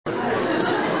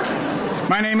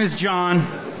My name is John.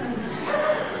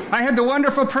 I had the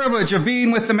wonderful privilege of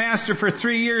being with the Master for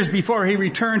 3 years before he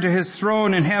returned to his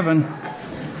throne in heaven.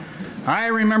 I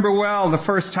remember well the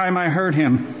first time I heard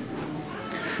him.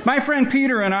 My friend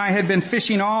Peter and I had been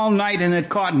fishing all night and had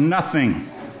caught nothing.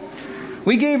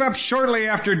 We gave up shortly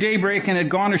after daybreak and had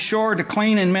gone ashore to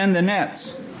clean and mend the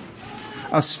nets.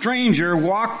 A stranger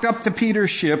walked up to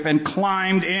Peter's ship and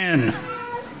climbed in.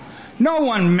 No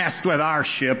one messed with our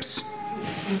ships.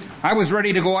 I was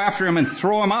ready to go after him and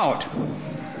throw him out.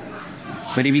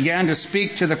 But he began to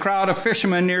speak to the crowd of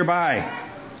fishermen nearby.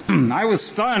 I was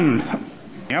stunned.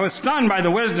 I was stunned by the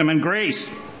wisdom and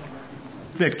grace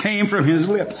that came from his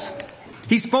lips.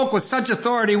 He spoke with such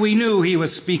authority we knew he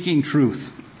was speaking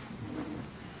truth.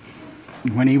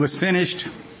 When he was finished,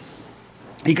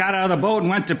 he got out of the boat and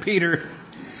went to Peter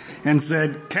and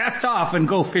said, "Cast off and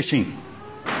go fishing."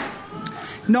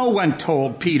 No one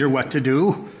told Peter what to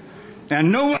do,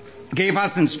 and no one gave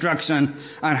us instruction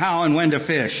on how and when to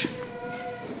fish.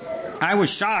 I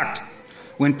was shocked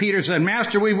when Peter said,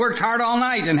 "Master, we've worked hard all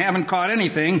night and haven't caught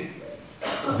anything,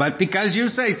 but because you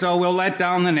say so, we'll let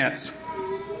down the nets."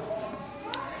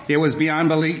 It was beyond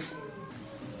belief.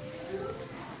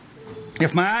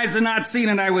 If my eyes had not seen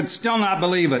it, I would still not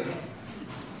believe it.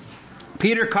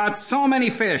 Peter caught so many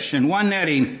fish in one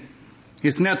netting,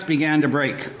 his nets began to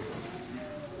break.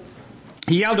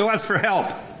 He yelled to us for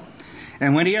help,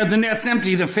 and when he had the nets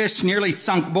empty, the fish nearly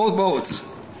sunk both boats.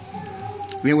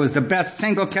 It was the best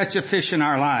single catch of fish in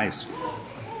our lives.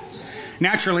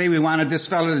 Naturally, we wanted this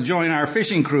fellow to join our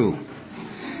fishing crew,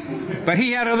 but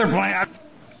he had other plans.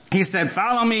 He said,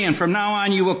 "Follow me, and from now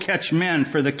on you will catch men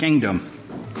for the kingdom."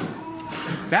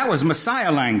 That was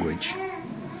Messiah language.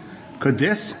 Could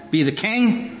this be the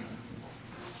king?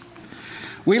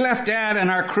 We left Dad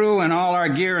and our crew and all our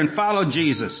gear and followed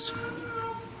Jesus.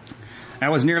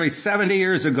 That was nearly 70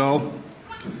 years ago.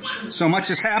 So much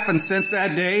has happened since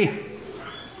that day.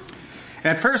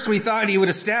 At first we thought he would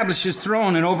establish his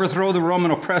throne and overthrow the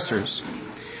Roman oppressors.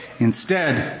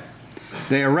 Instead,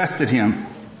 they arrested him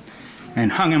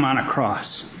and hung him on a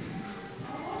cross.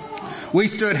 We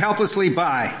stood helplessly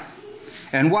by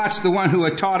and watched the one who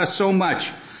had taught us so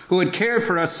much, who had cared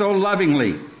for us so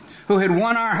lovingly, who had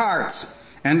won our hearts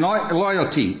and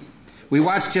loyalty. We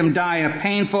watched him die a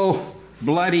painful,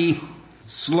 bloody,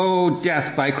 slow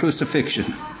death by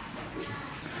crucifixion.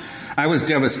 I was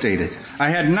devastated. I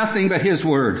had nothing but his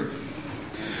word.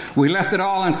 We left it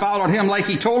all and followed him like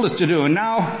he told us to do, and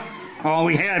now all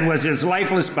we had was his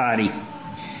lifeless body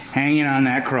hanging on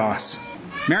that cross.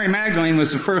 Mary Magdalene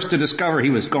was the first to discover he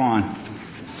was gone.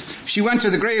 She went to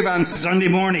the grave on Sunday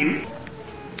morning.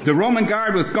 The Roman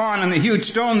guard was gone and the huge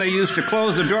stone they used to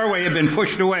close the doorway had been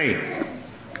pushed away.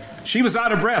 She was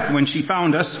out of breath when she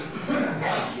found us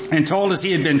and told us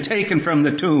he had been taken from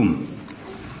the tomb.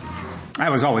 I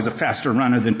was always a faster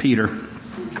runner than Peter.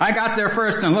 I got there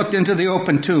first and looked into the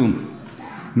open tomb.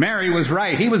 Mary was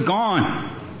right. He was gone.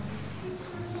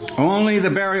 Only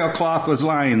the burial cloth was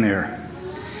lying there.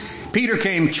 Peter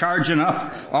came charging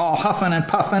up, all huffing and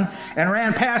puffing, and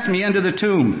ran past me into the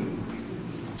tomb.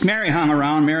 Mary hung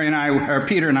around.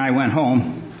 Peter and I went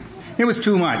home. It was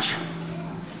too much.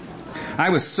 I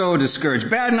was so discouraged.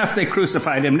 Bad enough they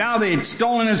crucified him. Now they had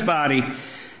stolen his body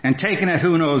and taken it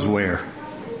who knows where.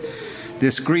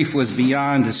 This grief was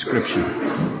beyond description.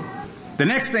 The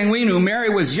next thing we knew, Mary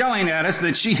was yelling at us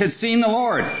that she had seen the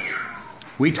Lord.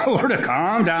 We told her to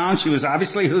calm down. She was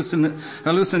obviously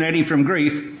hallucinating from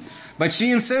grief, but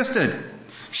she insisted.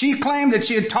 She claimed that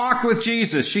she had talked with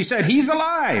Jesus. She said, "He's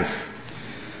alive."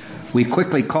 We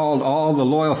quickly called all the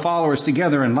loyal followers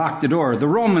together and locked the door. The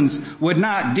Romans would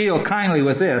not deal kindly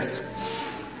with this.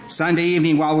 Sunday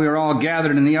evening, while we were all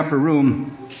gathered in the upper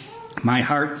room, my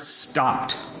heart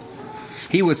stopped.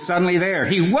 He was suddenly there.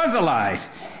 He was alive.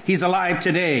 He's alive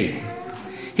today.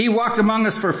 He walked among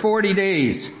us for 40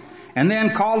 days and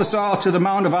then called us all to the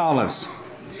Mount of Olives.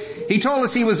 He told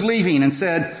us he was leaving and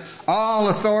said, "All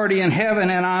authority in heaven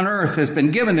and on earth has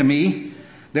been given to me.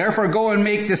 Therefore go and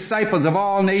make disciples of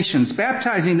all nations,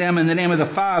 baptizing them in the name of the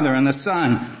Father and the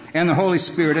Son and the Holy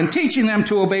Spirit, and teaching them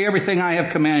to obey everything I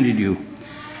have commanded you.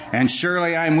 And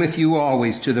surely I am with you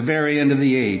always to the very end of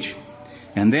the age."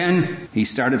 And then he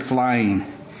started flying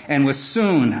and was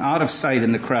soon out of sight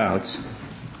in the crowds.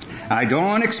 I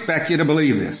don't expect you to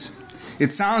believe this.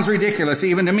 It sounds ridiculous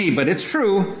even to me, but it's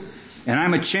true, and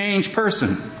I'm a changed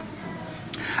person.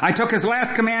 I took his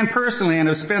last command personally and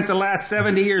have spent the last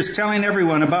 70 years telling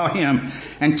everyone about him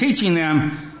and teaching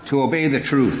them to obey the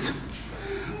truth.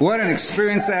 What an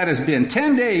experience that has been.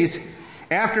 10 days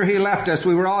after he left us,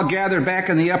 we were all gathered back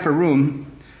in the upper room.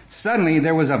 Suddenly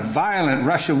there was a violent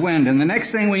rush of wind, and the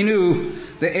next thing we knew,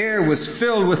 the air was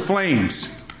filled with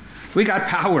flames. We got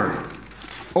power.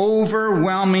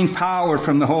 Overwhelming power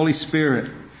from the Holy Spirit.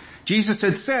 Jesus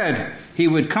had said he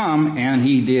would come, and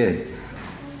he did.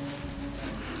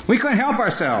 We couldn't help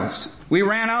ourselves. We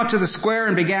ran out to the square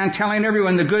and began telling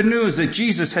everyone the good news that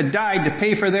Jesus had died to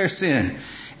pay for their sin.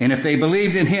 And if they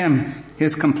believed in him,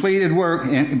 his completed work,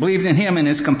 and believed in him and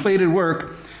his completed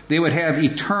work, they would have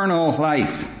eternal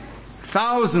life.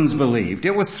 Thousands believed.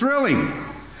 It was thrilling.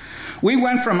 We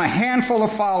went from a handful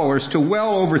of followers to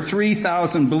well over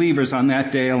 3,000 believers on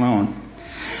that day alone.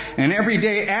 And every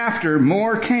day after,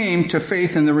 more came to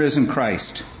faith in the risen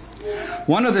Christ.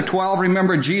 One of the 12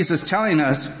 remembered Jesus telling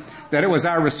us that it was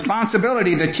our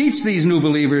responsibility to teach these new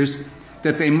believers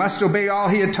that they must obey all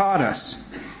he had taught us.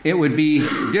 It would be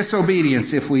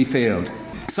disobedience if we failed.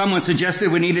 Someone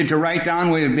suggested we needed to write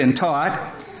down what had been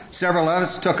taught. Several of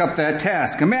us took up that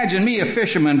task. Imagine me, a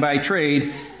fisherman by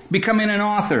trade, becoming an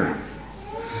author.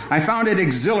 I found it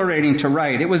exhilarating to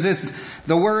write. It was as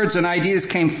the words and ideas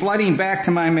came flooding back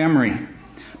to my memory.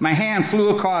 My hand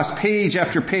flew across page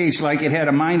after page like it had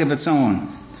a mind of its own.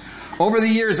 Over the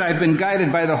years, I've been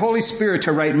guided by the Holy Spirit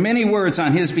to write many words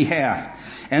on his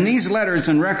behalf. And these letters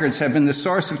and records have been the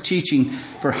source of teaching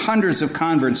for hundreds of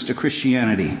converts to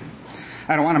Christianity.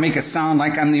 I don't want to make it sound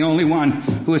like I'm the only one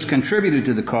who has contributed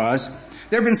to the cause.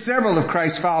 There have been several of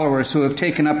Christ's followers who have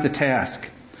taken up the task.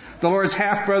 The Lord's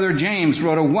half-brother James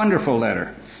wrote a wonderful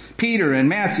letter. Peter and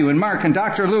Matthew and Mark and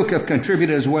Dr. Luke have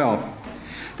contributed as well.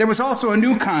 There was also a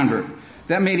new convert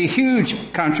that made a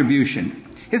huge contribution.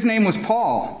 His name was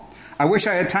Paul. I wish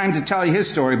I had time to tell you his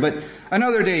story, but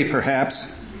another day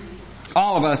perhaps.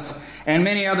 All of us and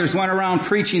many others went around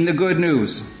preaching the good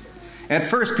news. At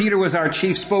first, Peter was our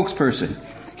chief spokesperson.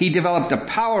 He developed a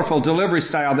powerful delivery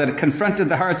style that confronted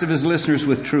the hearts of his listeners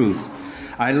with truth.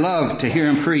 I loved to hear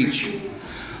him preach.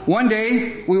 One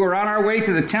day, we were on our way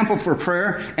to the temple for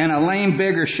prayer, and a lame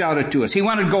beggar shouted to us. He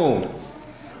wanted gold.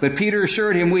 But Peter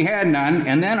assured him we had none,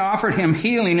 and then offered him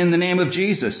healing in the name of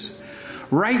Jesus.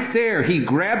 Right there, he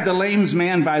grabbed the lame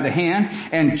man by the hand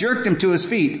and jerked him to his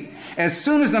feet. As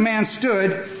soon as the man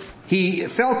stood, he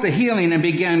felt the healing and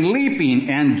began leaping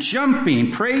and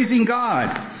jumping, praising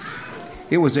God.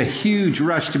 It was a huge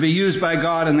rush to be used by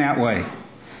God in that way.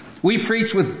 We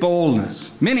preach with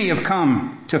boldness. Many have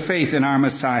come to faith in our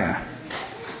Messiah.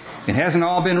 It hasn't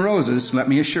all been roses, let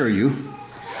me assure you.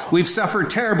 We've suffered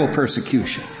terrible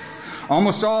persecution.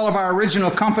 Almost all of our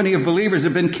original company of believers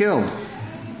have been killed.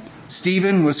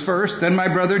 Stephen was first, then my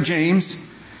brother James.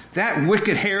 That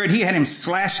wicked Herod, he had him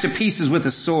slashed to pieces with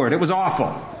a sword. It was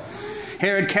awful.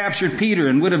 Herod captured Peter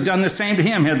and would have done the same to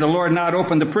him had the Lord not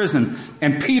opened the prison.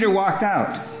 And Peter walked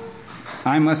out.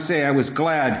 I must say I was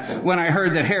glad when I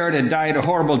heard that Herod had died a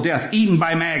horrible death, eaten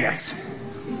by maggots.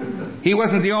 He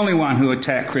wasn't the only one who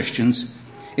attacked Christians.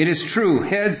 It is true,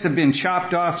 heads have been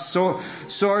chopped off,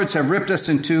 swords have ripped us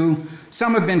in two.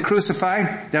 Some have been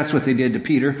crucified, that's what they did to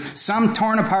Peter. Some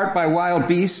torn apart by wild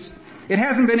beasts. It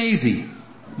hasn't been easy,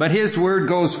 but his word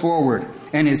goes forward,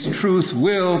 and his truth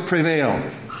will prevail.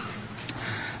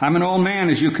 I'm an old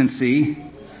man, as you can see,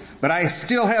 but I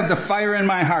still have the fire in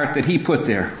my heart that he put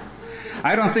there.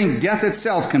 I don't think death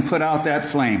itself can put out that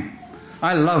flame.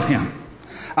 I love him.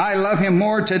 I love him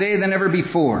more today than ever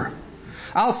before.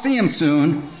 I'll see him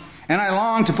soon, and I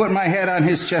long to put my head on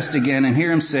his chest again and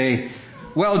hear him say,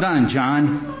 "Well done,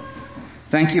 John.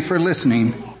 Thank you for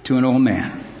listening to an old man."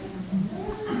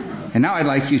 And now I'd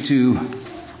like you to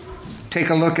take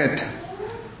a look at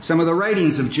some of the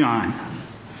writings of John.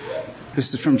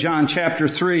 This is from John chapter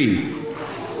 3,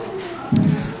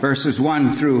 verses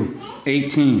 1 through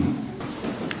 18.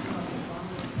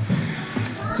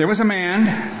 There was a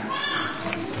man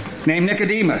named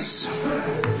Nicodemus,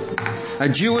 a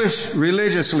Jewish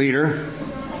religious leader.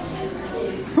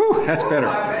 Whew, that's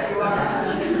better.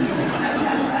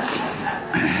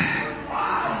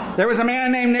 There was a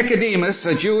man named Nicodemus,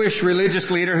 a Jewish religious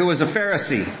leader who was a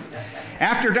Pharisee.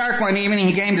 After dark one evening,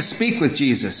 he came to speak with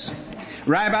Jesus.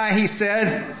 "Rabbi," he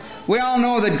said, "we all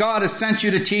know that God has sent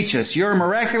you to teach us. Your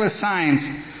miraculous signs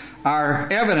are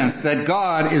evidence that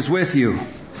God is with you."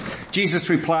 Jesus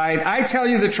replied, "I tell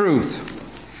you the truth.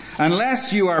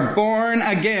 Unless you are born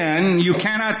again, you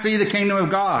cannot see the kingdom of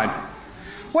God."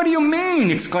 "What do you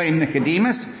mean?" exclaimed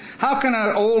Nicodemus. "How can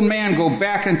an old man go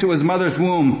back into his mother's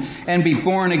womb and be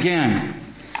born again?"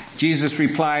 Jesus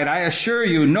replied, "I assure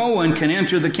you, no one can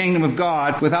enter the kingdom of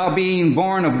God without being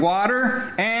born of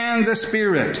water and the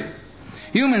Spirit.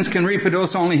 Humans can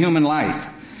reproduce only human life,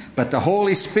 but the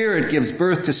Holy Spirit gives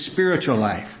birth to spiritual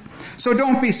life. So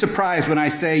don't be surprised when I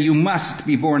say you must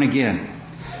be born again.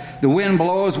 The wind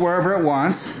blows wherever it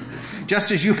wants.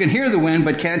 Just as you can hear the wind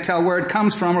but can't tell where it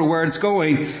comes from or where it's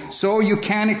going, so you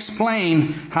can't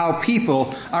explain how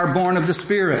people are born of the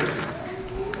Spirit.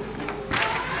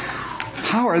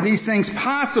 How are these things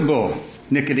possible?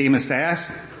 Nicodemus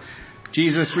asked.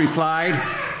 Jesus replied,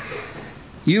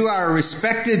 you are a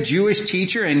respected Jewish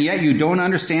teacher and yet you don't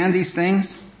understand these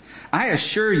things? I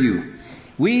assure you,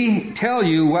 we tell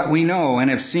you what we know and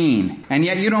have seen, and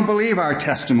yet you don't believe our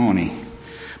testimony.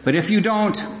 But if you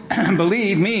don't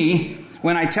believe me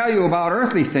when I tell you about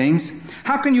earthly things,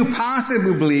 how can you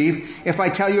possibly believe if I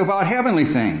tell you about heavenly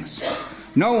things?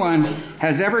 No one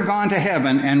has ever gone to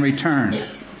heaven and returned,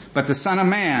 but the Son of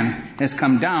Man has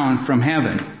come down from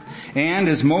heaven. And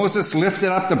as Moses lifted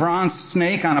up the bronze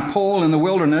snake on a pole in the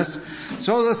wilderness,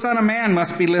 so the Son of Man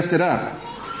must be lifted up,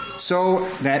 so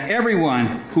that everyone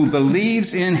who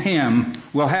believes in him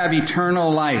will have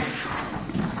eternal life.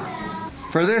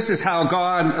 For this is how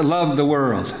God loved the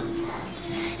world.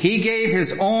 He gave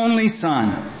his only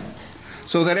Son,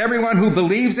 so that everyone who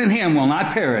believes in him will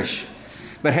not perish,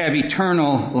 but have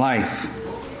eternal life.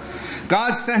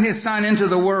 God sent his Son into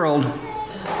the world.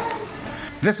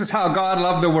 This is how God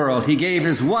loved the world. He gave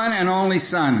his one and only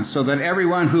Son, so that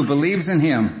everyone who believes in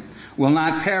him will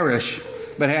not perish,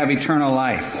 but have eternal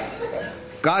life.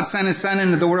 God sent his Son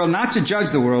into the world not to judge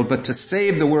the world, but to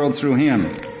save the world through him.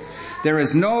 There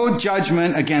is no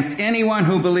judgment against anyone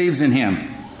who believes in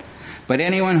him. But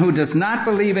anyone who does not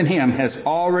believe in him has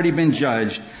already been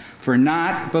judged for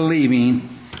not believing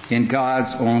in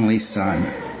God's only Son.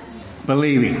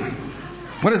 Believing.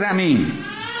 What does that mean?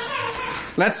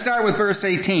 Let's start with verse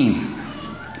 18.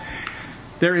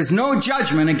 There is no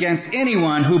judgment against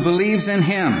anyone who believes in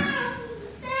him.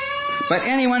 But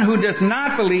anyone who does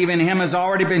not believe in him has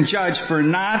already been judged for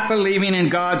not believing in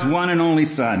God's one and only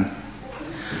Son.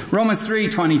 Romans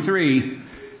 3:23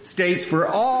 states, for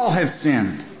all have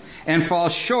sinned and fall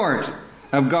short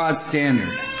of God's standard.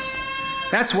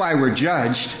 That's why we're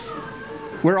judged.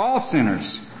 We're all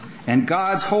sinners, and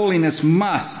God's holiness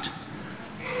must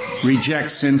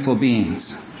reject sinful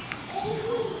beings.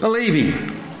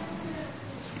 Believing.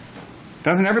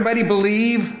 Doesn't everybody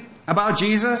believe about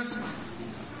Jesus?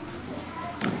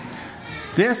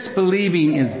 This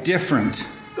believing is different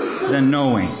than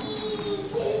knowing.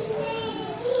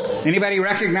 Anybody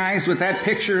recognize what that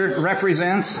picture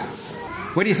represents?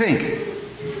 What do you think?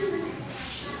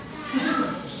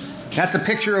 That's a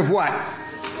picture of what?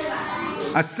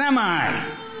 A semi.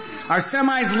 Are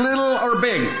semis little or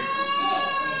big?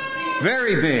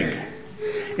 Very big.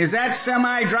 Is that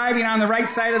semi driving on the right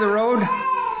side of the road?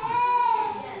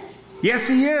 Yes,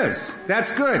 he is.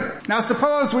 That's good. Now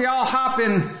suppose we all hop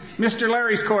in Mr.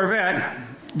 Larry's Corvette.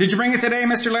 Did you bring it today,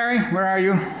 Mr. Larry? Where are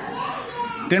you?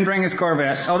 Didn't bring his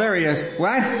Corvette. Oh, there he is.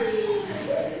 What?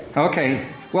 Okay.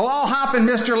 We'll all hop in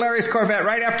Mr. Larry's Corvette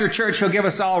right after church. He'll give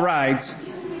us all rides.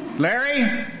 Larry,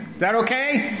 is that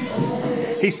okay?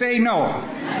 He say no.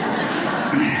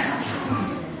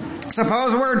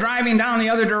 Suppose we're driving down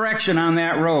the other direction on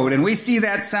that road and we see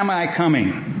that semi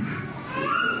coming.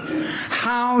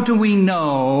 How do we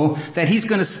know that he's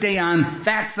going to stay on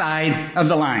that side of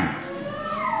the line?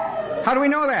 How do we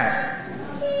know that?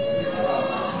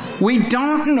 We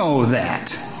don't know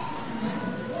that.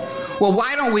 Well,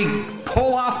 why don't we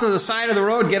pull off to the side of the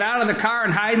road, get out of the car,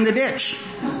 and hide in the ditch?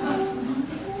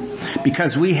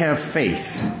 Because we have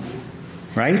faith,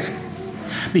 right?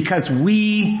 Because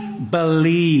we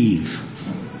believe.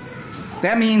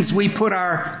 That means we put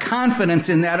our confidence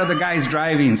in that other guy's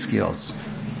driving skills.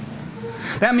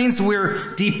 That means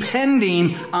we're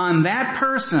depending on that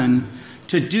person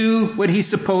to do what he's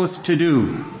supposed to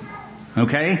do.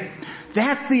 Okay?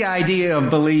 That's the idea of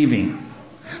believing.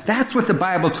 That's what the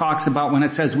Bible talks about when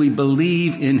it says we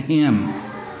believe in him.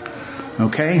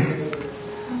 Okay?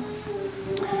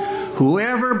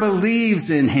 Whoever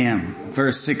believes in him,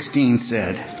 verse 16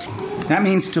 said. That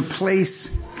means to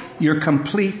place your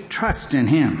complete trust in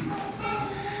him.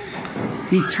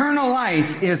 Eternal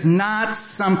life is not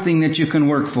something that you can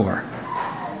work for.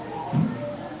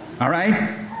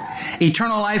 Alright?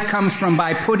 Eternal life comes from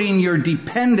by putting your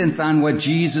dependence on what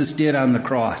Jesus did on the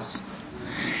cross.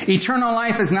 Eternal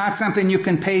life is not something you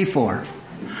can pay for.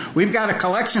 We've got a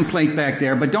collection plate back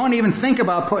there, but don't even think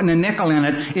about putting a nickel in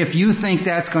it if you think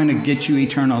that's going to get you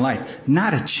eternal life.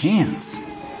 Not a chance.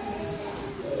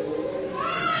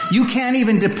 You can't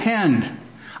even depend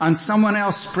on someone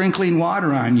else sprinkling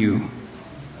water on you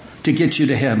to get you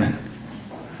to heaven.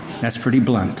 That's pretty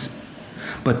blunt.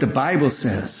 But the Bible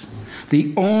says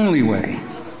the only way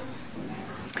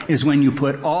is when you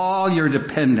put all your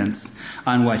dependence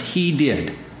on what he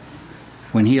did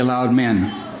when he allowed men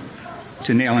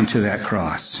to nail him to that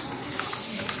cross.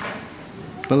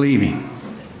 Believing.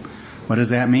 What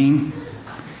does that mean?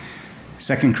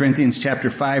 2 Corinthians chapter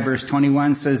 5 verse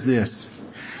 21 says this,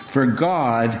 "For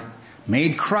God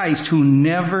made Christ, who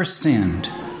never sinned,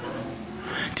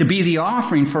 to be the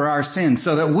offering for our sins,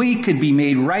 so that we could be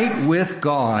made right with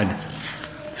God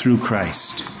through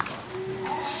Christ."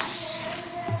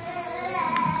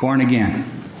 Born again.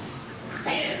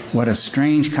 What a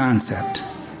strange concept.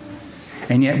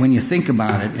 And yet when you think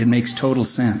about it, it makes total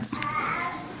sense.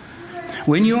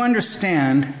 When you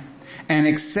understand and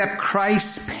accept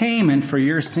Christ's payment for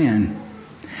your sin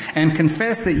and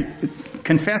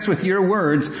confess with your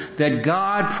words that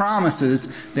God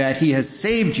promises that He has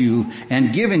saved you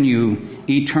and given you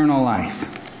eternal life.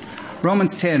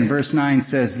 Romans 10 verse 9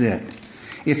 says that,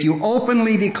 "If you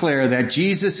openly declare that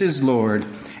Jesus is Lord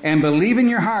and believe in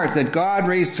your heart that God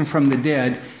raised Him from the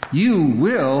dead, you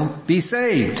will be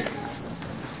saved."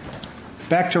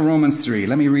 Back to Romans 3.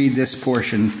 Let me read this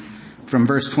portion from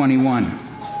verse 21.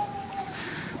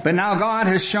 "But now God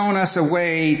has shown us a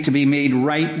way to be made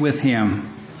right with Him,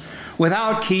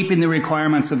 without keeping the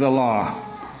requirements of the law,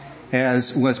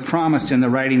 as was promised in the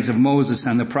writings of Moses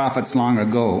and the prophets long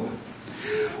ago.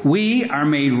 We are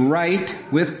made right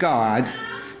with God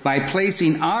by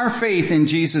placing our faith in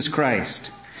Jesus Christ.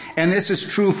 And this is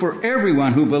true for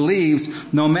everyone who believes,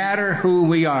 no matter who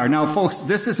we are." Now folks,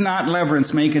 this is not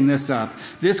Leverentz making this up.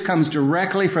 This comes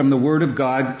directly from the Word of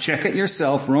God. Check it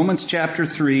yourself. Romans chapter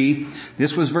 3.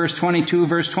 This was verse 22.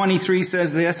 Verse 23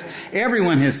 says this,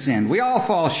 "Everyone has sinned. We all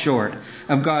fall short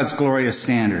of God's glorious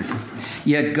standard.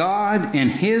 Yet God, in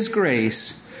His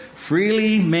grace,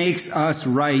 freely makes us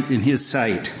right in His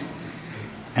sight."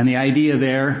 And the idea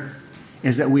there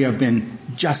is that we have been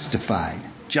justified.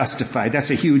 Justified. That's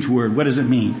a huge word. What does it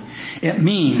mean? It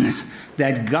means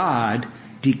that God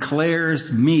declares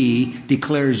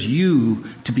you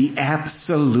to be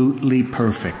absolutely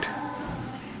perfect.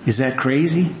 Is that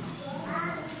crazy?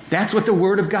 That's what the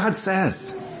Word of God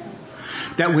says.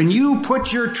 That when you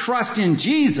put your trust in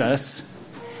Jesus,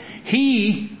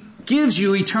 He gives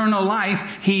you eternal life.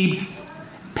 He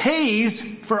pays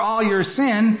for all your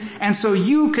sin, and so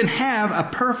you can have a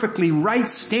perfectly right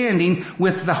standing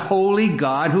with the holy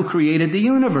God who created the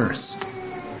universe.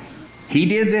 He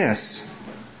did this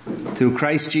through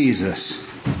Christ Jesus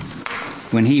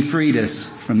when He freed us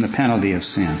from the penalty of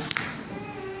sin.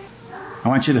 I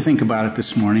want you to think about it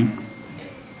this morning.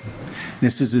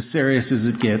 This is as serious as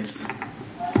it gets.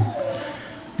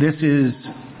 This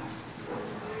is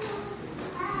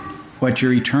what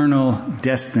your eternal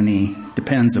destiny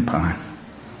depends upon.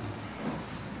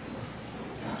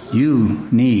 You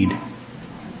need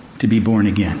to be born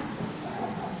again.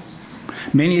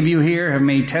 Many of you here have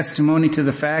made testimony to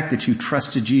the fact that you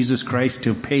trusted Jesus Christ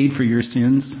to have paid for your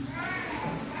sins.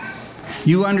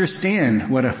 You understand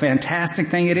what a fantastic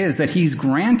thing it is that He's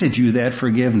granted you that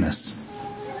forgiveness.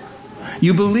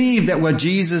 You believe that what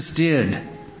Jesus did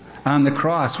on the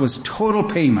cross was total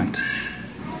payment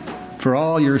for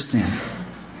all your sin.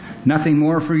 Nothing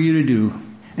more for you to do.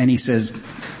 And He says,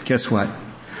 guess what?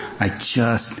 I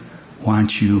just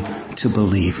want you to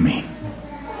believe me.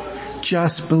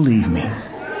 Just believe me.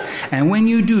 And when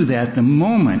you do that, the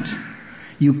moment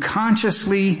you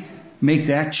consciously make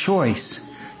that choice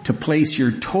to place your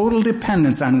total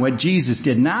dependence on what Jesus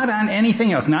did, not on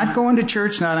anything else, not going to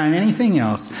church, not on anything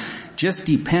else, just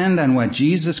depend on what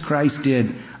Jesus Christ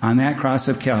did on that cross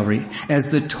of Calvary as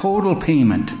the total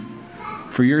payment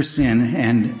for your sin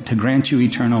and to grant you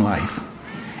eternal life.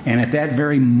 And at that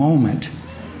very moment,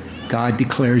 God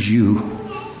declares you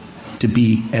to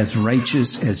be as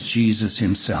righteous as Jesus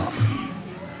Himself.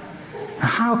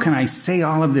 How can I say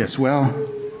all of this? Well,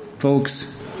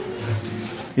 folks,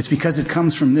 it's because it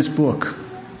comes from this book,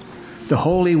 the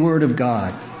Holy Word of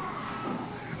God.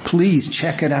 Please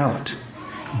check it out.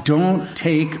 Don't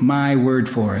take my word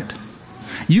for it.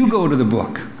 You go to the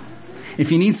book.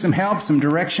 If you need some help, some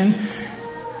direction,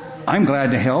 I'm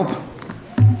glad to help.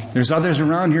 There's others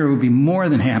around here who would be more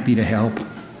than happy to help.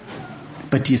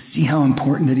 But do you see how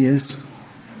important it is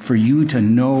for you to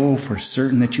know for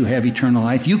certain that you have eternal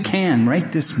life? You can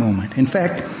right this moment. In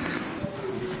fact,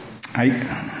 I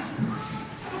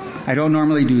don't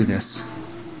normally do this,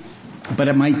 but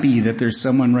it might be that there's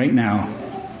someone right now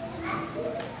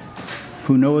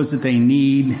who knows that they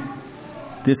need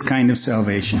this kind of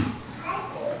salvation.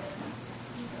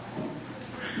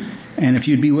 And if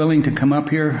you'd be willing to come up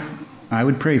here, I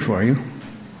would pray for you.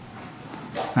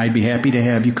 I'd be happy to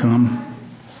have you come.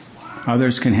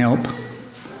 Others can help.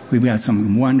 We've got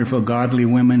some wonderful godly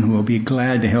women who will be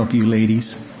glad to help you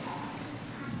ladies.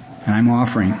 And I'm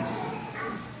offering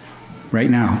right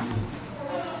now,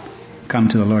 come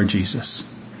to the Lord Jesus.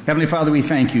 Heavenly Father, we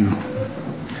thank you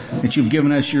that you've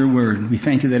given us your word. We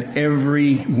thank you that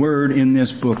every word in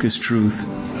this book is truth.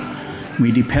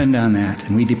 We depend on that,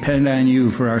 and we depend on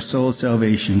you for our soul's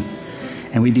salvation,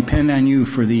 and we depend on you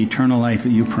for the eternal life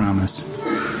that you promise.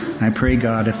 And I pray,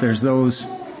 God, if there's those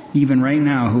even right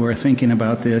now who are thinking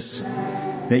about this,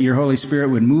 that your Holy Spirit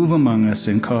would move among us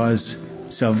and cause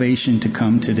salvation to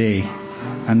come today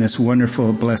on this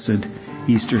wonderful, blessed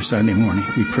Easter Sunday morning.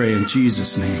 We pray in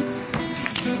Jesus' name.